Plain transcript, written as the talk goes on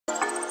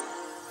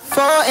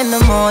4 in the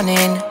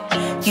morning.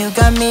 You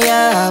got me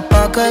up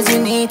all cause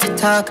you need to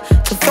talk.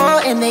 To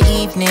 4 in the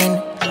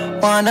evening.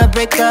 Wanna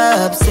break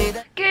up, say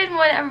that. Good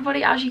morning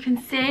everybody. As you can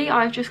see,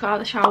 I've just got out of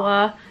the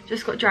shower,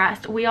 just got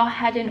dressed. We are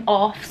heading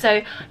off.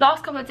 So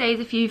last couple of days,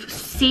 if you've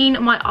seen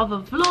my other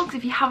vlogs,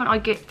 if you haven't,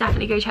 I'd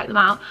definitely go check them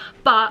out.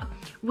 But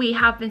we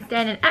have been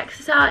staying in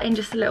Exeter in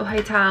just a little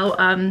hotel,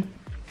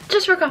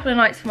 just for a couple of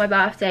nights for my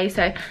birthday,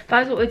 so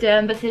that's what we're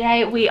doing. But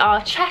today we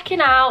are checking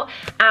out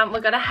and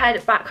we're gonna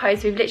head back home.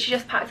 So we've literally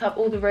just packed up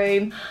all the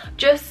room,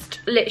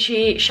 just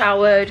literally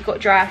showered, got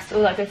dressed,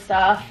 all that good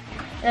stuff,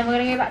 and then we're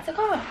gonna go back to the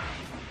car.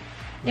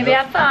 Have you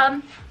had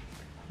fun?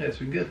 Yeah, it's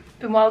been good.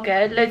 Been well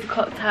good, loads of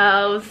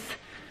cocktails.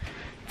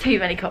 Too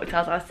many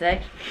cocktails, I'd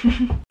say.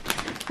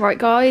 Right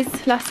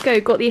guys, let's go.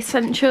 Got the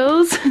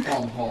essentials.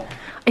 I'm hot.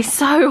 It's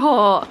so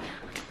hot.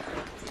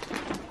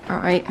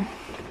 Alright.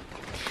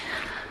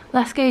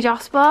 Let's go,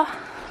 Jasper.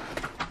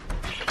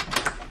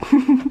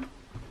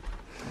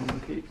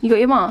 You got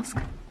your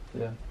mask?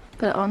 Yeah.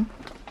 Put it on.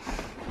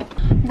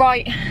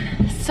 Right,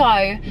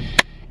 so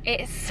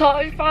it's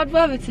so bad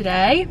weather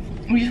today.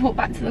 We just walked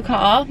back to the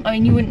car. I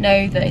mean, you wouldn't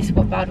know that it's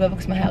got bad weather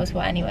because my hair was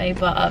wet anyway,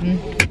 but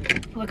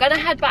we're gonna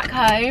head back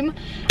home.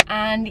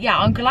 And yeah,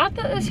 I'm glad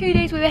that the 2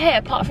 days we were here,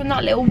 apart from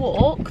that little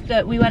walk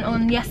that we went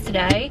on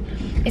yesterday,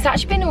 it's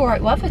actually been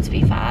alright weather, to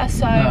be fair,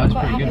 so I'm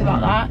quite happy about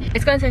that.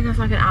 It's going to take us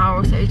like an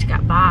hour or so to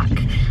get back.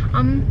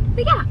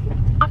 But yeah,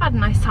 I've had a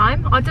nice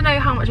time. I don't know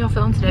how much I'll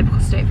film today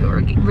because I don't feel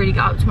really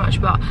get out too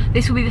much, but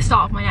this will be the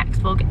start of my next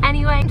vlog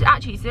anyway.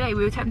 Actually, today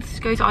we were tempted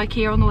to go to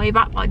Ikea on the way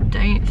back, but I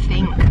don't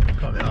think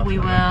we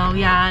will.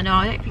 Yeah, no,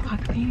 I don't think I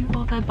can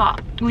bother,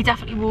 but we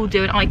definitely will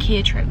do an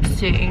Ikea trip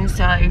soon,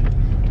 so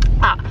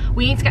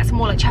we need to get some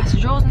more like chest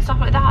of drawers and stuff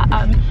like that.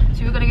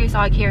 So we're gonna go to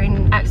Ikea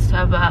in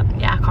Exeter, but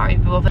yeah, I can't really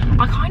be bothered.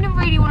 I kind of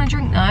really want to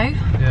drink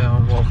though. Yeah,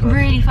 I'm well thirsty.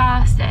 Really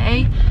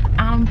thirsty,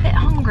 and I'm a bit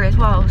hungry as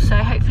well. So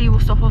hopefully we'll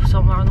stop off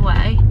somewhere on the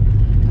way.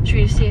 Should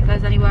we just see if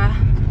there's anywhere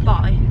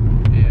by?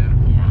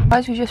 Yeah.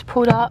 Guys, we just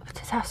pulled up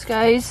to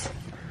Tesco's.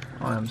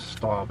 I am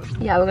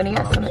starving. Yeah, we're gonna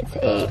get something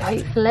to eat,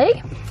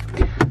 hopefully.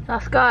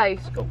 Let's go.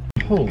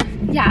 Oh.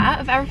 Yeah,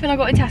 of everything I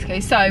got in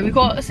Tesco. So we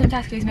got some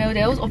Tesco's meal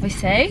deals,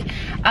 obviously,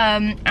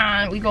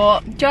 and we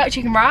got jerk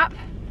chicken wrap,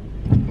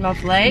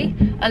 lovely,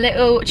 a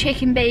little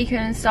chicken bacon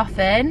and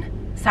stuffing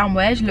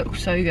sandwich,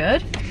 looks so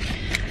good,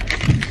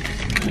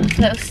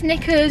 a little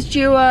Snickers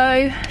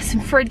duo, some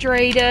fridge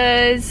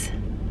raiders,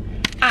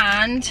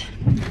 and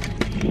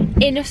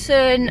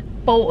innocent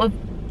bolt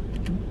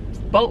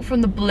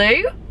from the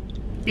blue.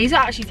 These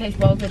actually taste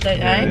well good, don't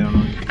they? Yeah,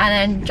 and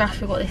then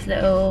Jasper got this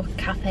little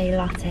cafe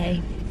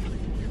latte.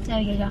 There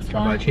we go,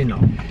 Jasper.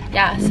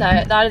 Yeah, so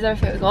that is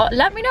everything we got.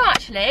 Let me know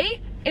actually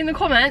in the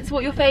comments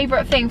what your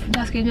favourite thing from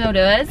Tesco's meal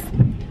deal is.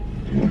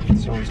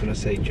 Someone's gonna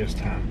say just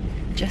ham.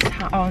 Just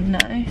ham? Oh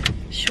no,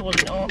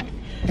 surely not.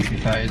 To be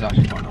fair, it's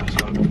actually quite nice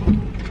though.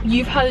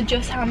 You've had a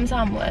just ham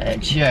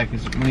sandwich? Yeah,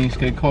 because when you used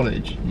to go to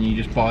college and you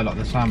just buy like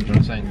the sandwich on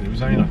the same, it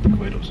was only like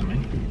 £1 or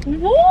something.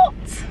 What?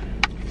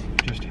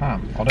 Just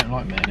ham. I don't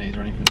like mayonnaise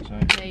or anything, so.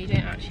 Yeah, you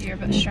don't actually, you're a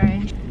bit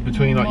strange.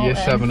 Between like year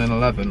 7 and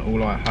 11,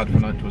 all I had for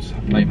lunch was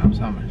a plain ham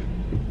sandwich.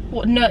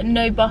 What,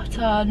 no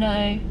butter,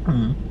 no?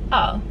 Mm.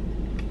 Oh.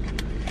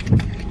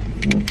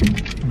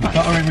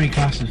 Butter ain't really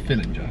classed as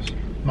filling, Jess.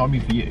 Might be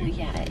for you. Well,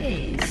 yeah, it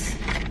is.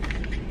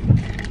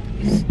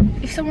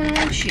 If someone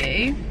asks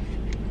you,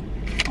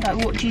 like,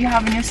 what do you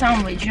have in your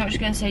sandwich, you're not just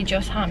going to say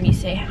just ham, you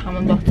say ham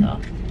and butter.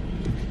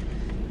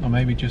 Or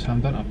maybe just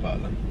ham don't have butter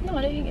then. No,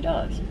 I don't think it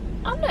does.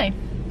 I don't know.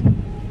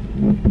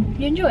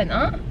 You enjoying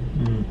that?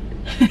 Mm.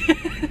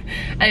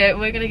 Anyway,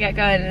 we're going to get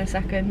going in a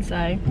second, so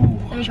Ooh.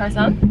 let me try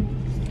some.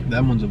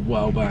 Them ones are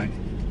well bang.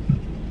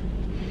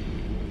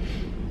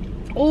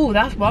 Oh,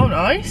 that's well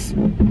nice.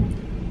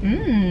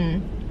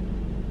 Mmm.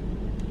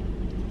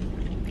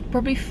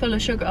 Probably full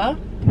of sugar.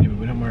 Yeah, but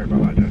we don't worry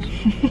about that, Jess.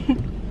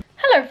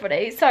 Hello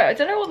everybody, so I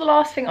don't know what the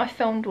last thing I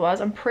filmed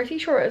was. I'm pretty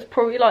sure it was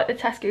probably like the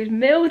Tesco's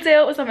meal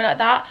deal or something like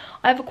that.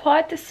 I've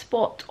acquired this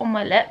spot on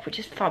my lip, which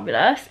is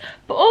fabulous.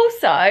 But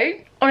also,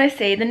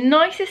 honestly, the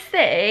nicest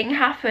thing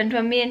happened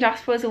when me and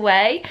Jasper was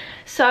away.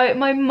 So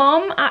my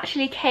mum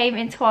actually came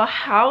into our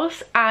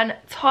house and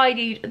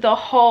tidied the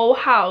whole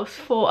house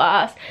for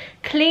us.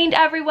 Cleaned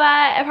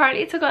everywhere.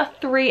 Apparently it took her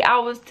 3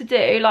 hours to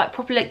do, like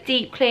proper like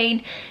deep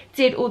clean.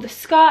 Did all the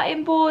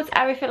skirting boards,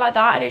 everything like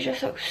that, and it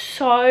just looks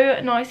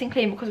so nice and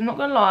clean because I'm not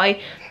gonna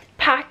lie,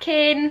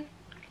 packing,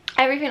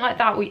 everything like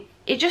that,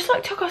 it just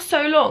like took us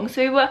so long.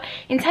 So we were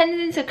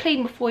intending to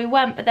clean before we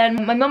went, but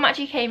then my mum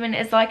actually came in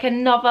as like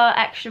another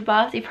extra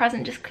birthday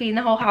present, just clean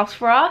the whole house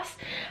for us,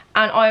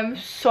 and I'm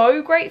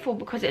so grateful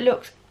because it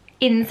looks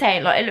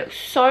insane. Like, it looks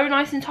so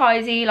nice and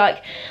tidy.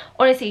 Like,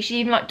 honestly,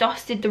 she even like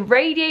dusted the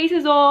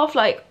radiators off,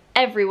 like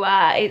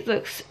everywhere. It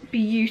looks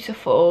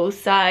beautiful.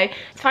 So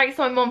thanks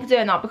to my mom for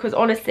doing that, because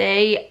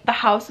honestly the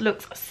house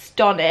looks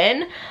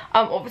stunning.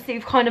 Obviously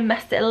we've kind of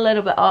messed it a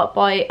little bit up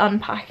by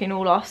unpacking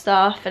all our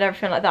stuff and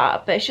everything like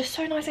that, but it's just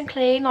so nice and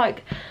clean.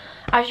 Like,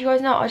 as you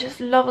guys know, I just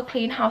love a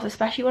clean house,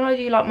 especially when I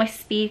do like my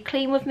speed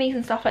clean with me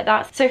and stuff like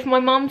that. So for my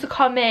mum to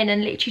come in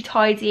and literally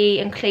tidy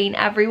and clean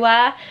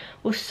everywhere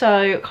was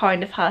so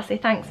kind of her, so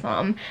thanks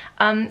mum.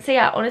 So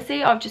yeah,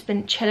 honestly I've just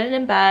been chilling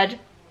in bed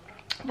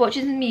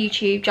watching some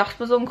YouTube.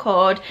 Jasper's on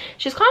COD.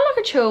 It's just kind of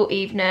like a chill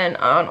evening and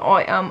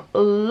I am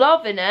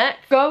loving it.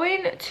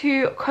 Going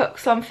to cook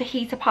some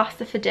fajita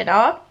pasta for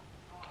dinner.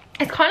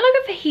 It's kind of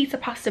like a fajita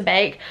pasta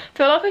bake. I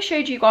feel like I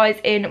showed you guys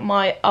in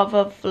my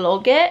other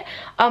vlog it,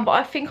 but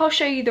I think I'll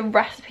show you the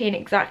recipe and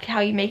exactly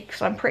how you make it,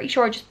 because I'm pretty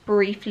sure I just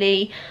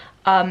briefly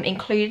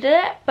included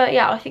it. But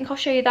yeah, I think I'll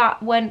show you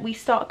that when we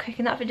start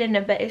cooking that for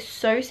dinner. But it's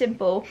so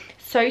simple,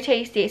 so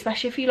tasty,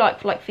 especially if you like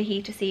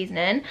fajita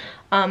seasoning.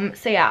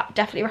 So yeah,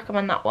 definitely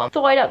recommend that one.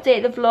 Thought I'd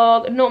update the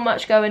vlog. Not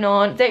much going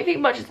on. Don't think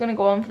much is going to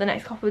go on for the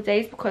next couple of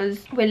days,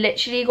 because we're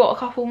literally got a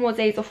couple more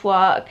days off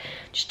work,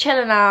 just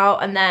chilling out,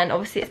 and then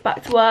obviously it's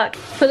back to work.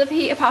 For the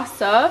fajita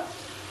pasta,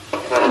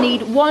 you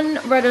need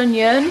 1 red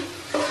onion,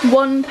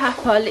 1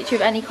 pepper, literally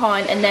of any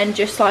kind, and then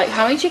just like,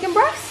 how many chicken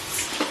breasts?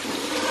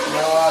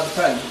 Well, it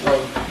depends.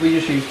 Well, we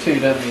just use 2,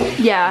 don't we?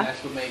 Yeah.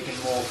 Unless we're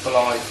making more for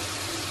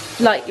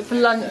like for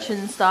lunch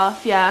and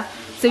stuff, yeah.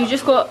 So you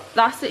just got,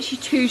 that's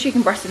literally 2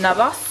 chicken breasts in there,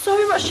 but that's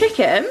so much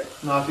chicken.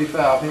 No, to be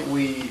fair, I think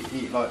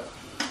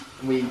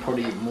we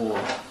probably eat more.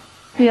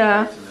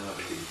 Yeah.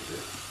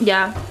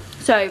 Yeah.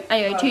 So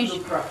anyway,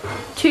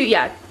 two,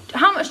 yeah.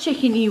 How much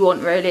chicken you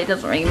want really, it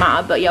doesn't really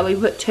matter, but yeah, we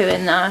put 2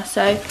 in there,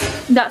 so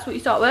that's what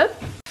you start with.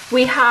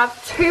 We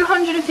have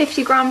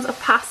 250 grams of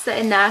pasta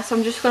in there, so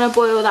I'm just going to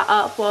boil that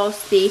up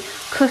whilst the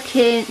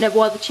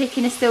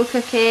chicken is still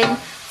cooking.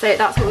 So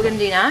that's what we're going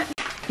to do next.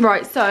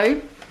 Right,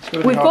 so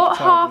we've got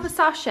half a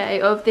sachet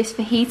of this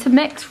fajita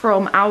mix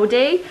from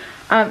Aldi.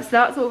 So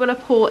that's what we're going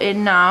to pour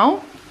in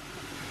now.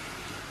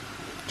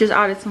 Just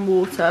added some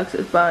water because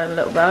it's burning a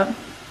little bit.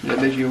 It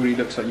literally already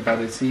looks like you've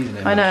added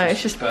seasoning. I know,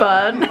 it's just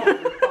burnt.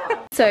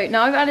 So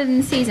now I've added in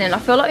the seasoning. I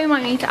feel like we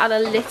might need to add a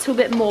little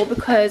bit more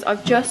because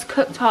I've just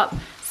cooked up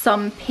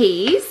some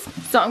peas.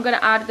 So I'm going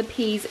to add the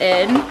peas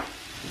in.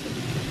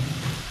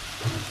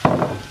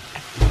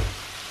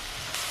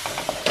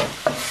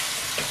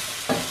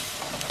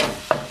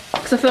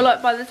 Because I feel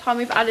like by the time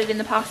we've added in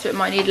the pasta, it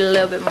might need a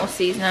little bit more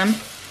seasoning.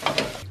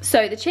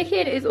 So the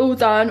chicken is all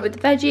done with the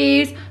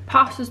veggies.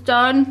 Pasta's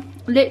done.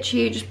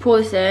 Literally just pour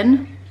this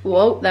in.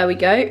 Whoa, there we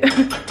go.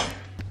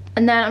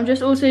 And then I'm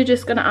just also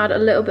going to add a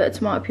little bit of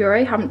tomato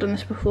puree. Haven't done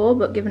this before,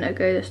 but giving it a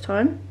go this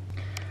time.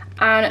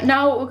 And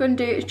now what we're going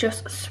to do is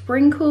just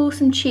sprinkle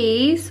some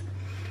cheese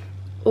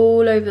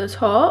all over the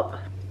top.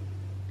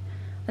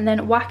 And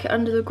then whack it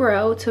under the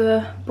grill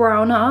to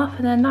brown up.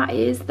 And then that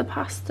is the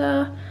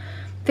pasta,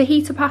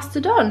 fajita pasta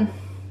done.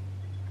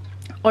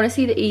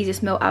 Honestly, the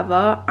easiest meal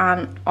ever.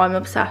 And I'm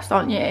obsessed,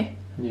 aren't you?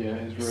 Yeah,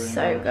 it's really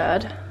so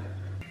nice. Good.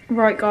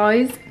 Right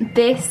guys,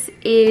 this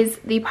is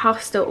the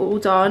pasta all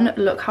done.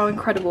 Look how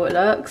incredible it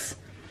looks.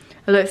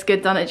 It looks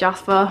good, doesn't it,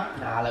 Jasper?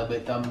 Nah, a little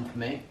bit done for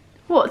me.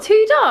 What,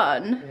 2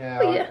 done? Yeah,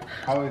 oh, yeah.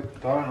 I don't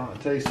like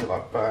the taste of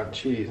like burnt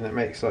cheese, and it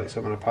makes like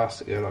some of the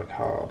pasta go like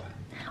hard.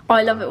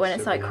 I love it when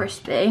it's like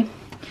crispy.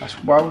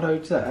 That's wild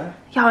oats there.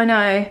 Yeah, I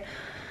know.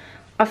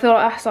 I feel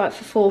like that's like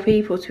for 4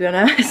 people, to be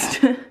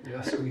honest. Yeah,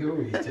 that's what you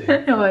always do.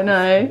 I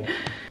know.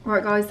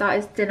 Right guys, that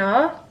is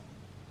dinner.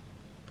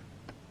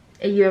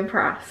 Are you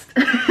impressed?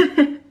 So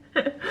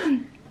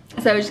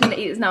we're just gonna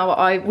eat this now,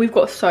 but we've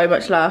got so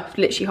much left,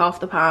 literally half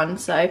the pan,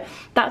 so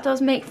that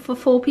does make for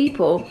 4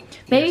 people.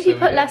 Maybe if you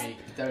put less...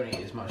 Don't eat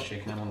as much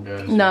chicken in one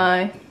go.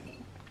 No.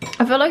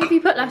 I feel like if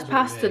you put less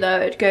pasta though,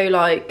 it'd go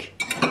like...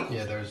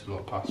 Yeah, there is a lot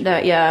of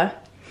pasta. Yeah.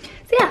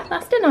 So yeah,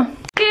 that's dinner.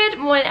 Good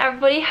morning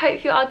everybody,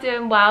 hope you are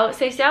doing well.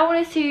 So today I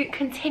wanted to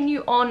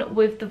continue on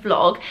with the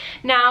vlog.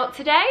 Now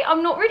today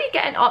I'm not really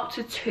getting up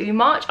to too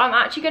much. I'm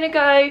actually going to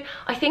go,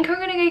 I think I'm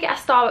going to go get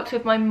a Starbucks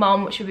with my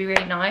mum, which would be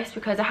really nice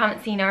because I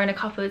haven't seen her in a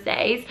couple of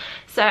days.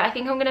 So I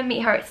think I'm going to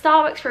meet her at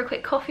Starbucks for a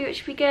quick coffee,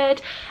 which would be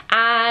good.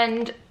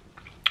 And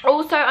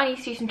also I need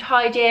to do some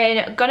tidying.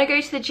 I'm gonna go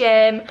to the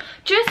gym,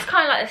 just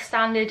kind of like a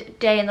standard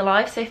day in the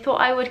life. So I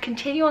thought I would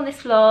continue on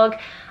this vlog.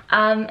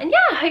 And yeah,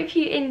 I hope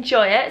you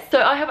enjoy it. So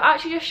I have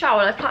actually just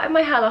showered. I plaited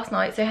my hair last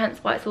night, so hence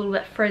why it's all a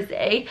bit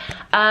frizzy.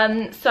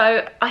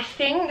 So I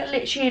think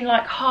literally in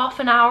like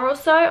half an hour or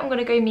so, I'm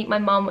gonna go meet my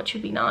mum, which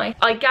would be nice.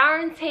 I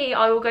guarantee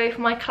I will go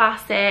for my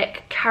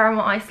classic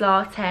caramel iced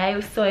latte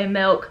with soy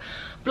milk,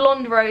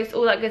 blonde roast,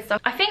 all that good stuff.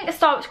 I think the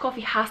Starbucks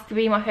coffee has to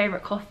be my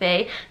favourite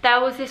coffee.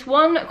 There was this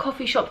one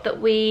coffee shop that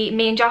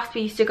me and Jasper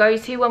used to go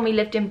to when we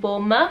lived in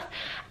Bournemouth,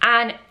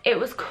 and it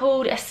was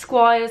called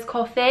Esquire's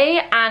Coffee,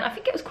 and I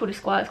think it was called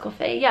Esquire's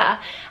Coffee, yeah.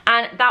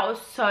 And that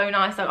was so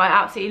nice. Like, I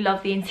absolutely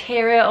love the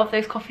interior of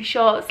those coffee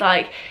shops.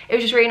 Like, it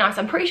was just really nice.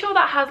 I'm pretty sure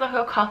that has like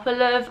a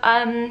couple of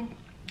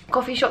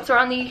coffee shops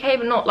around the UK,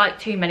 but not like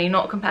too many,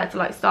 not compared to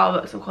like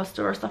Starbucks or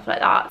Costa or stuff like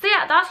that. So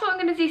yeah, that's what I'm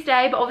gonna do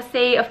today, but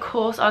obviously of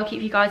course I'll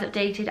keep you guys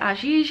updated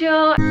as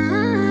usual.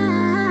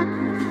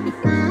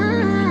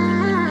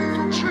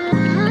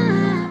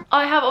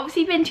 I have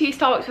obviously been to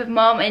Starbucks with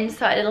mum and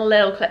inserted a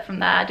little clip from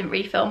there. I didn't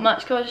really film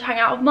much because I was just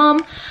hanging out with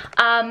mum.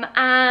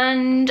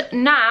 And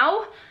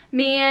now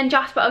me and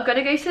Jasper are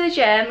gonna go to the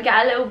gym,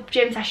 get a little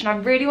gym session. I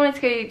really wanted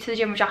to go to the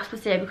gym with Jasper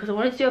today because I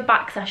wanted to do a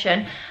back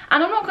session.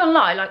 And I'm not gonna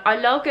lie, like I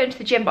love going to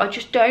the gym, but I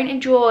just don't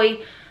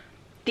enjoy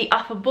the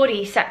upper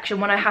body section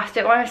when I have to do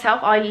it by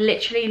myself. I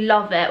literally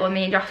love it when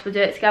me and Jasper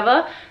do it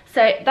together.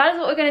 So that is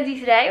what we're going to do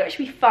today, which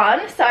will be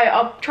fun. So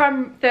I'll try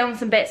and film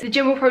some bits. The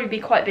gym will probably be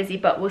quite busy,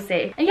 but we'll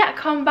see. And yeah,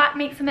 come back,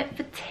 make some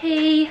for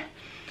tea. And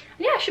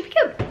yeah, it should be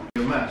good.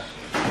 Your mess.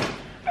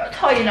 I'm not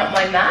tidying up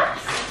my mess.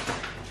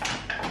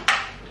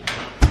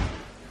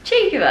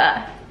 Cheeky bit.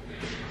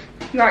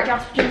 You're right,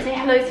 Jasper, do you want to say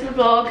hello to the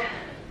vlog?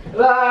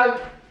 Hello.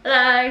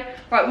 Hello.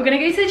 Right, we're going to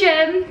go to the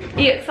gym. Are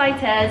you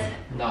excited?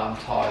 No, I'm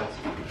tired.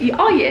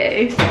 Are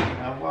you?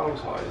 I'm well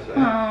tired.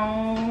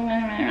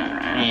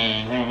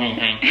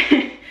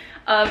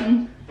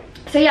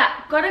 So yeah,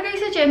 gotta go to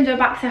the gym, do a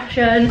back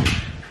session.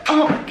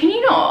 Oh, can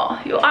you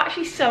not? You're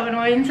actually so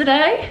annoying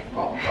today.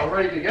 Oh, I'm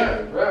ready to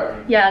go.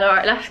 Where? Yeah,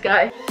 alright, let's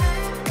go.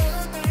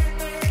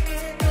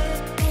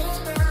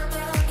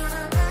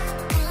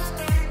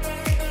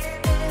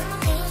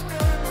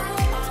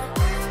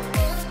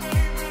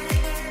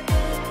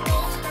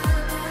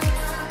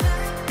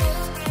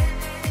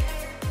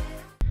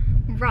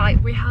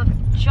 Right, we have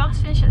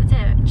just finished at the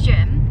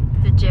gym.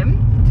 The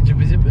gym?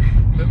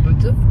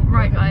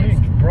 Right, guys.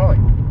 Bright.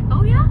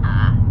 Oh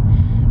yeah.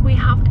 We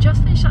have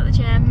just finished at the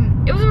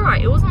gym. It was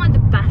alright, it wasn't like the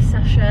best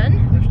session.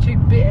 It was too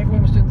big,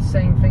 everyone was doing the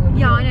same thing.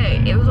 Yeah, I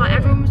know. It was like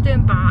everyone was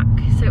doing back,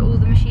 so all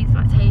the machines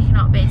were like taking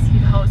up basically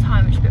the whole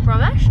time, which is a bit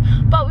rubbish.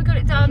 But we got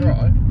it done.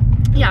 Right.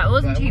 Yeah, it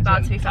wasn't too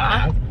bad to be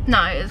fair.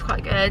 No, it was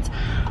quite good. So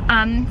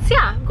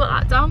yeah, we got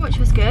that done, which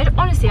was good.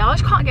 Honestly, I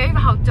just can't get over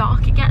how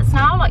dark it gets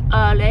now, like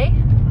early.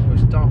 Well,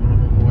 it's dark when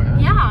I'm on the way.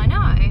 Yeah, I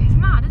know. It's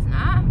mad, isn't it?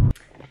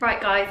 Right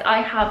guys,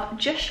 I have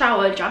just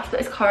showered. Jasper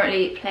is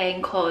currently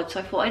playing COD, so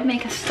I thought I'd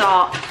make a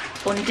start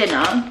on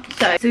dinner.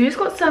 So we just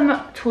got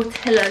some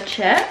tortilla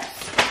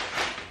chips.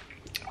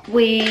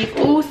 We've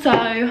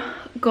also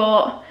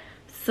got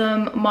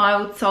some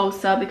mild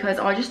salsa because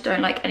I just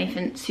don't like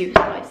anything super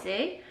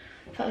spicy.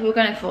 So that's what we're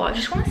going for. I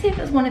just want to see if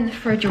there's one in the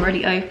fridge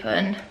already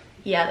open.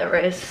 Yeah, there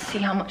is. See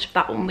how much of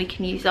that one we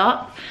can use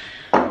up.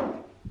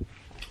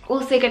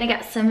 Also gonna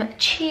get some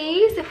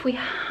cheese if we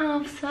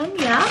have some,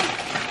 yeah.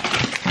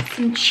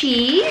 Some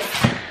cheese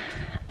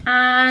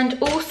and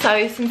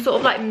also some sort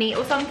of like meat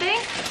or something.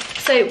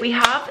 So we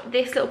have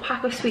this little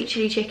pack of sweet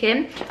chili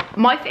chicken.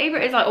 My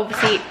favorite is like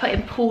obviously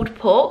putting pulled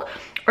pork,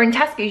 or in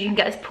Tesco's you can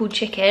get this pulled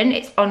chicken.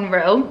 It's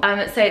unreal.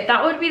 So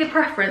that would be the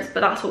preference,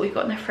 but that's what we've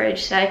got in the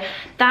fridge. So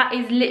that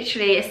is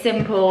literally as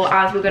simple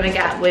as we're gonna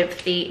get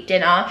with the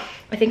dinner.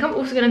 I think I'm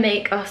also gonna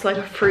make us like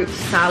a fruit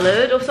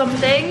salad or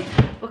something,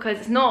 because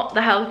it's not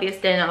the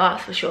healthiest dinner,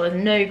 that's for sure.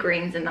 There's no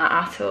greens in that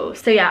at all.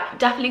 So yeah,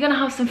 definitely gonna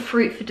have some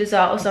fruit for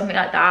dessert or something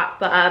like that.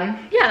 But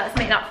yeah, let's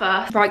make that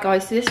first. Right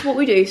guys, so this is what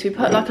we do. So we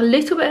put like a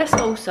little bit of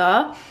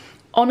salsa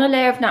on a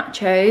layer of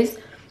nachos,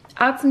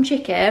 add some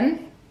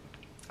chicken,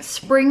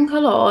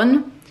 sprinkle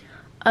on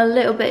a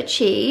little bit of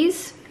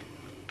cheese,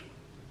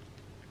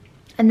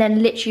 and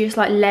then literally just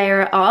like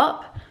layer it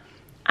up.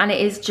 And it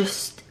is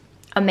just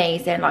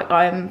amazing. Like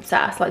I'm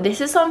obsessed. Like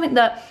this is something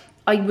that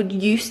I would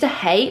used to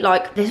hate.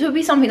 Like this would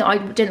be something that I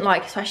didn't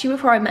like, especially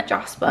before I met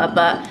Jasper,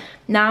 but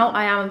now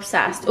I am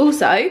obsessed.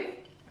 Also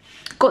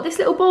got this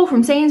little bowl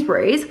from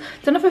Sainsbury's.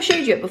 Don't know if I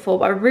showed you it before,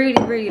 but I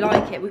really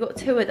like it. We got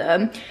 2 of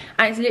them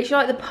and it's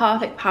literally like the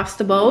perfect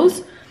pasta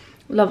bowls.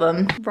 Love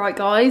them. Right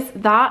guys,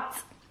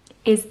 that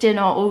is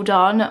dinner all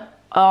done.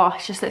 Oh,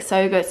 it just looks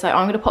so good. So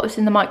I'm gonna pop this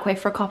in the microwave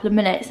for a couple of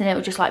minutes and it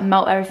will just like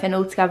melt everything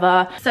all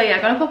together. So yeah,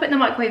 I'm gonna pop it in the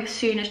microwave as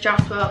soon as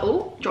Jasper,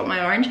 oh, dropped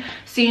my orange.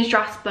 As soon as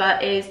Jasper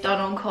is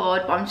done on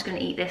COD, but I'm just gonna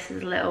eat this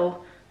as a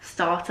little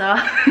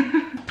starter.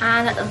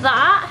 And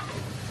that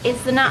is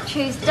the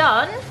nachos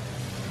done.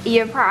 Are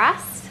you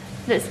impressed?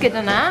 Looks good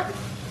on that.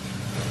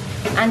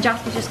 And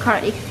Jasper's just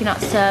currently cooking up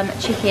some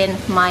chicken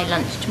for my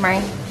lunch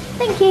tomorrow.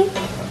 Thank you.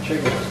 That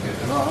chicken looks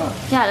good, right?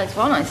 Yeah, it looks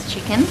well nice,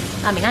 chicken.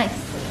 That'd be nice.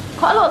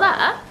 Quite a lot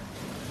there.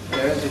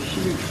 There's a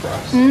huge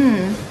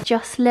frost.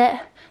 Just lit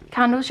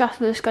candles.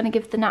 Jasper was just going to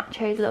give the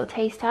nachos a little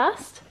taste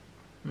test.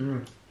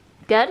 Good?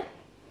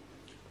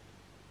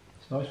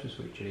 It's nice for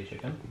sweet chili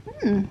chicken.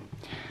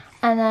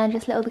 And then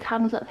just lit all the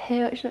candles up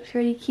here, which looks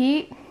really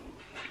cute.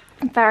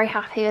 I'm very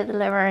happy with the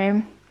living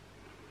room.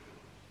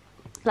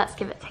 Let's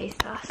give it a taste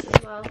test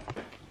as well.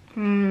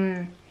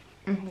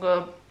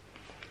 Good.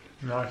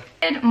 Nice.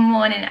 Good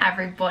morning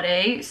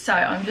everybody. So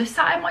I'm just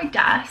sat at my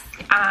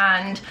desk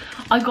and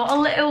I got a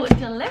little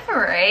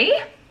delivery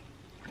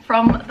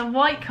from the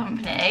White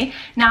Company.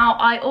 Now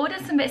I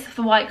ordered some bits of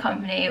the White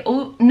Company.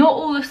 Not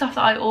all the stuff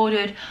that I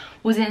ordered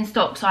was in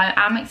stock, so I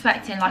am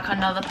expecting like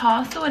another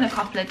parcel in a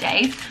couple of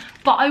days.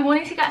 But I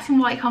wanted to get some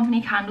White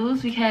Company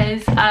candles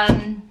because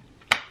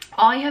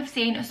I have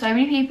seen so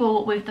many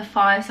people with the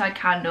fireside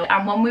candle,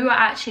 and when we were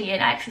actually in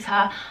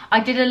Exeter, I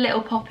did a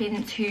little pop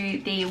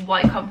into the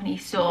White Company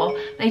store.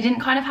 They didn't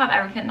kind of have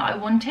everything that I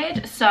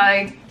wanted,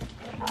 so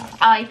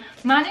I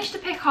managed to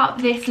pick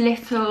up this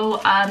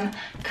little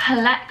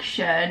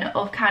collection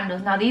of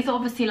candles. Now these are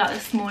obviously like the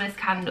smallest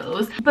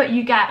candles, but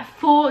you get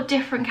 4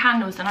 different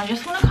candles, and I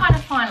just want to kind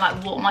of find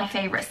like what my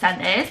favourite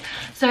scent is.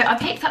 So I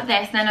picked up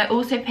this, and then I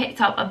also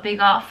picked up a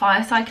bigger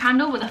fireside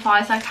candle, but the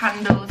fireside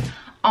candles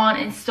aren't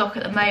in stock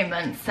at the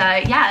moment. So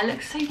yeah, it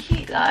looks so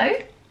cute though.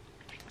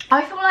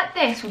 I feel like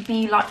this would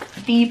be like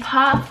the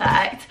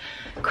perfect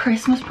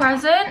Christmas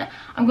present.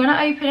 I'm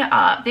gonna open it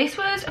up. This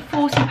was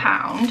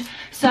 £40,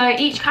 so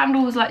each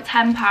candle was like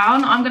 £10.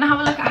 I'm gonna have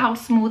a look at how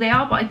small they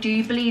are, but I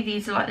do believe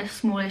these are like the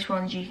smallest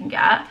ones you can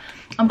get.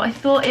 But I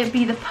thought it'd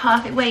be the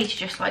perfect way to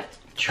just like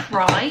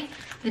try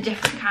the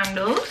different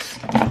candles.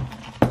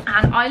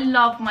 And I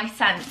love my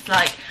scents.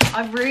 Like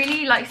I've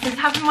really, like, since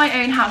having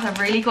my own house, I've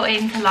really got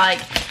into like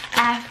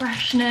air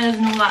fresheners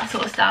and all that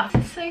sort of stuff.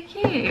 It's so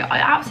cute. I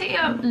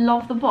absolutely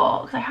love the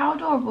box. Like, how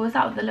adorable is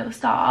that with the little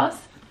stars?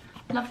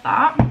 Love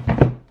that.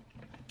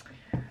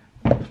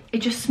 It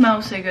just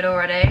smells so good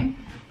already.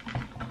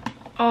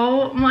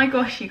 Oh my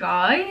gosh, you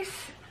guys,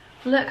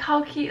 look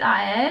how cute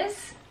that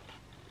is.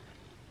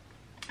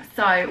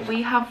 So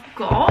we have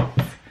got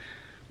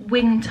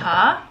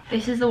Winter.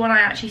 This is the one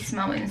I actually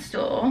smell in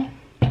store,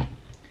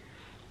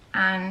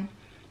 and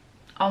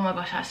oh my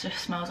gosh, that just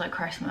smells like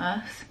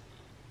Christmas.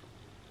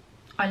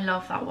 I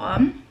love that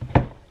one.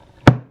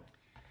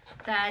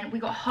 Then we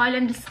got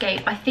Highland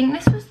Escape. I think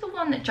this was the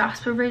one that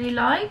Jasper really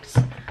liked,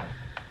 so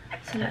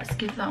let's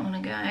give that one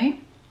a go.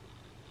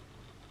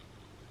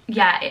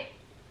 Yeah,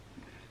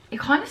 it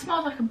kind of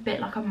smells like a bit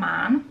like a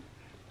man.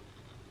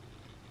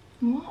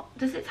 What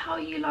does it tell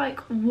you? Like,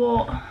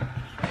 what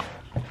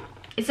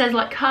it says,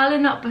 like,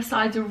 curling up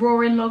beside a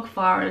roaring log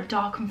fire on a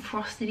dark and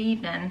frosted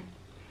evening.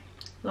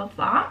 Love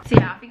that. So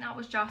yeah, I think that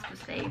was Jasper's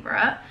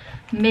favourite.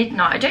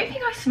 Midnight. I don't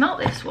think I smelt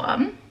this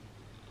one.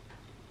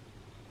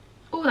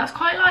 Oh, that's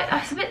quite like,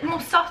 that's a bit more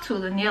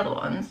subtle than the other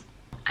ones.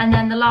 And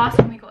then the last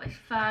one we got is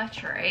Fir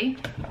Tree.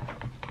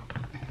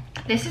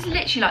 This is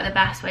literally like the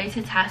best way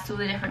to test all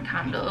the different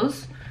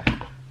candles.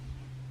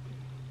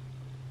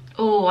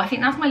 Oh, I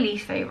think that's my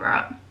least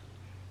favourite.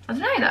 I don't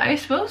know though,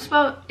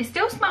 it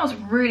still smells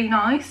really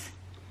nice.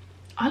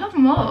 I love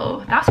them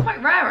all. That's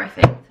quite rare, I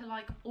think, to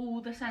like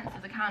all the scents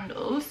of the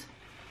candles.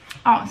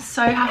 Oh, I'm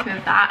so happy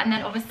with that. And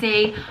then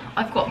obviously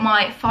I've got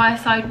my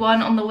fireside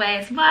one on the way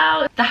as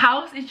well. The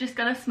house is just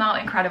gonna smell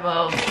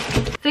incredible.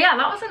 So yeah,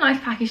 that was a nice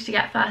package to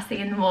get first thing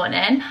in the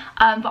morning.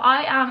 But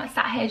I am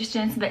sat here just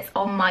doing some bits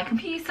on my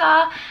computer,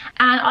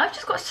 and I've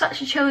just got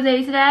such a chill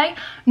day today.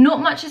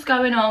 Not much is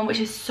going on, which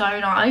is so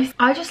nice.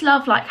 I just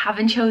love like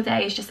having chill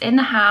days just in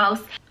the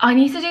house. I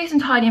need to do some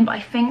tidying, but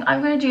I think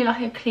I'm gonna do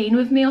like a clean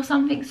with me or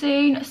something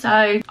soon. So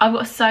I've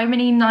got so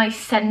many nice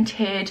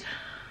scented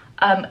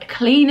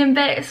cleaning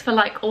bits for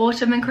like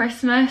autumn and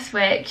Christmas,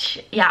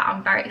 which yeah,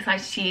 I'm very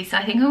excited to use. So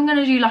I think I'm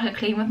gonna do like a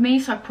clean with me,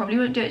 so I probably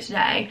won't do it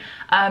today.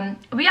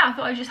 But yeah, I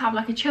thought I'd just have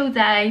like a chill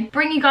day,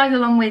 bring you guys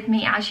along with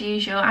me as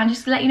usual, and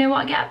just let you know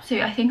what I get up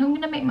to. I think I'm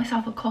gonna make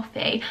myself a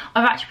coffee.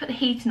 I've actually put the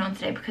heating on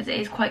today because it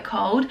is quite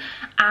cold,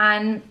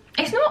 and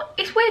it's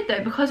weird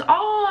though, because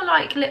our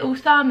like little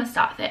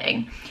thermostat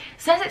thing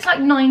says it's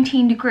like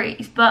 19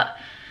 degrees, but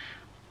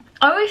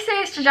I always say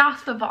it's to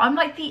Jasper, but I'm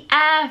like, the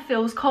air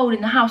feels cold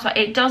in the house. Like,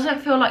 it doesn't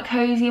feel like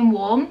cozy and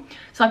warm.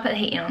 So I put the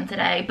heating on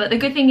today. But the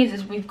good thing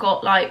is we've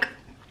got like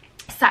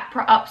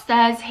separate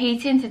upstairs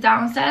heating to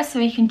downstairs. So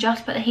we can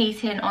just put the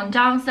heating on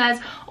downstairs,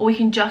 or we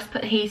can just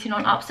put the heating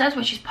on upstairs,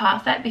 which is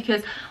perfect,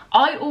 because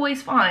I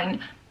always find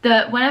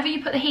that whenever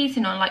you put the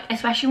heating on, like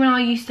especially when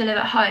I used to live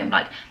at home,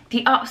 like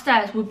the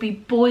upstairs would be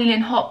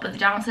boiling hot, but the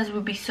downstairs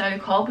would be so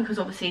cold because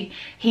obviously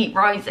heat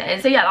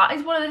rises. So yeah, that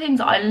is one of the things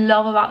that I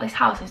love about this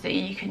house, is that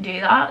you can do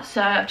that.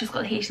 So I've just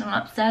got the heating on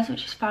upstairs,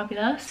 which is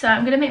fabulous. So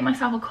I'm gonna make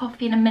myself a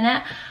coffee in a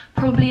minute,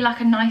 probably like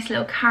a nice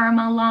little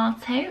caramel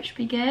latte, which would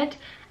be good.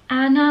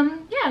 And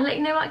yeah, let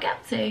you know what I get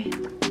up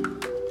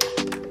to.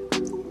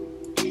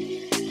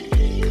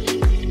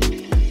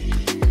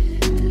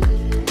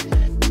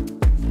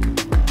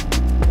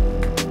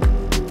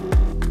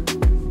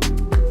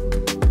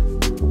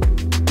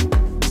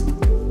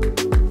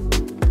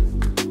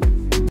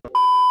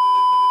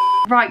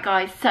 Right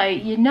guys, so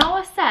you know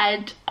I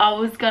said I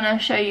was gonna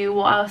show you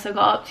what else I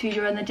got up to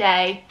during the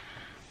day.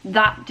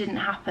 That didn't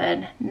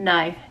happen.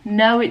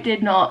 No it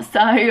did not. So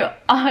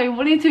I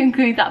wanted to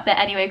include that bit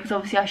anyway, because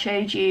obviously I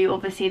showed you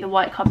obviously the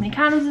White Company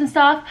candles and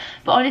stuff,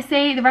 but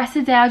honestly the rest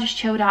of the day I just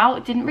chilled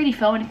out, didn't really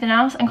film anything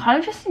else, and kind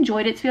of just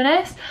enjoyed it, to be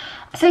honest.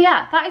 So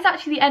yeah, that is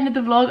actually the end of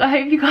the vlog. I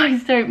hope you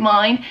guys don't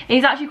mind. It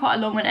is actually quite a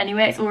long one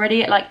anyway. It's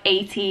already at like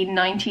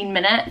 18-19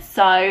 minutes.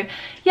 So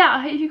yeah,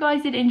 I hope you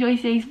guys did enjoy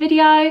today's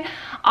video.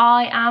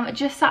 I am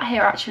just sat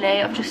here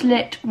actually. I've just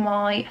lit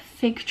my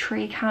fig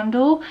tree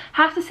candle.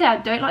 I have to say I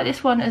don't like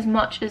this one as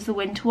much as the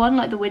winter one.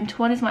 Like, the winter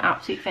one is my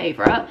absolute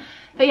favourite.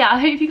 But yeah, I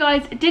hope you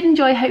guys did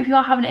enjoy. I hope you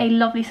are having a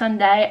lovely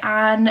Sunday,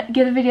 and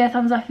give the video a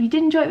thumbs up if you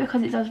did enjoy it,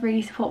 because it does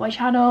really support my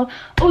channel.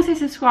 Also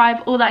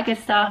subscribe, all that good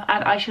stuff,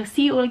 and I shall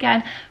see you all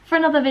again for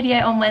another video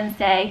on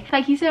Wednesday.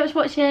 Thank you so much for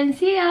watching.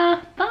 See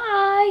ya.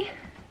 Bye.